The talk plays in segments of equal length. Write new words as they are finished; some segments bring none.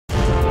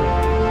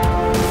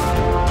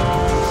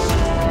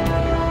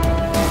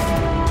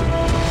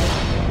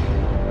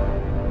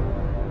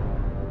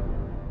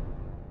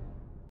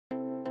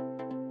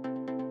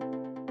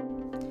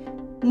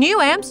New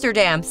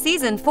Amsterdam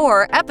Season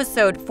 4,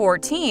 Episode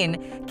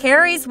 14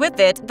 carries with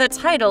it the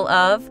title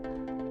of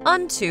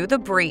Unto the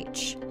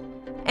Breach.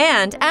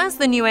 And as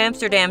the New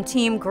Amsterdam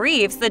team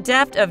grieves the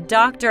death of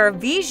Dr.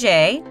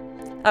 Vijay,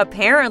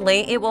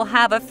 apparently it will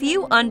have a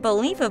few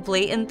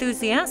unbelievably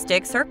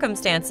enthusiastic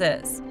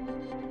circumstances.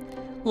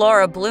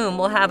 Laura Bloom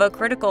will have a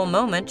critical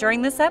moment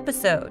during this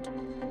episode.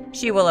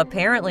 She will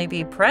apparently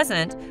be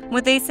present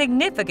with a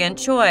significant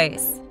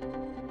choice.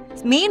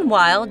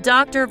 Meanwhile,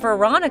 Dr.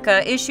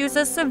 Veronica issues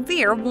a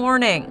severe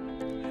warning.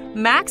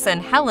 Max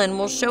and Helen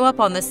will show up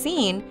on the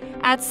scene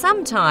at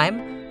some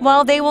time,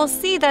 while they will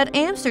see that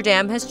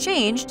Amsterdam has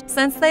changed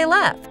since they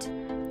left.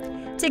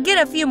 To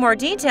get a few more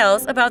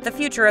details about the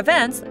future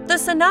events, the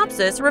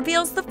synopsis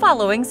reveals the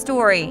following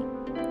story.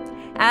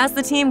 As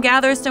the team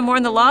gathers to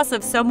mourn the loss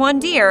of someone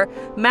dear,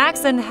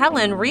 Max and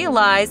Helen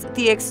realize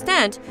the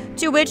extent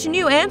to which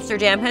New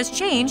Amsterdam has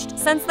changed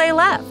since they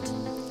left.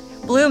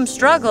 Bloom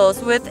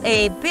struggles with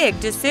a big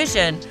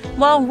decision,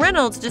 while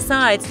Reynolds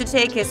decides to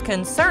take his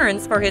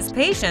concerns for his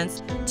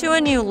patients to a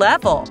new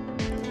level.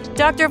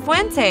 Dr.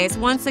 Fuentes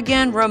once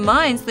again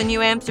reminds the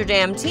New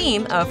Amsterdam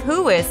team of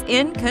who is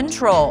in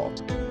control.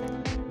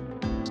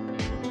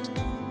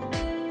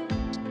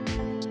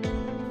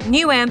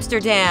 New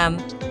Amsterdam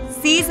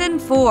Season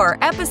 4,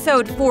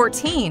 Episode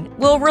 14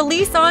 will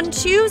release on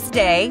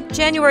Tuesday,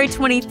 January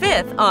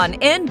 25th on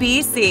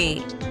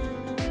NBC.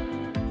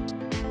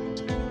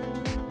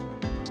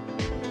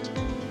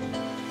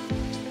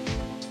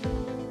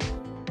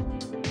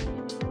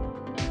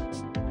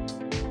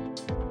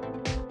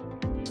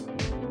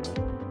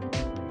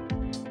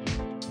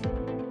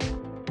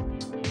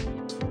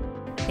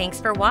 Thanks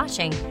for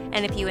watching,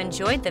 and if you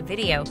enjoyed the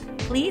video,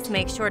 please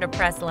make sure to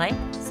press like,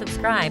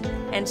 subscribe,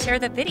 and share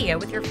the video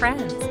with your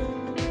friends.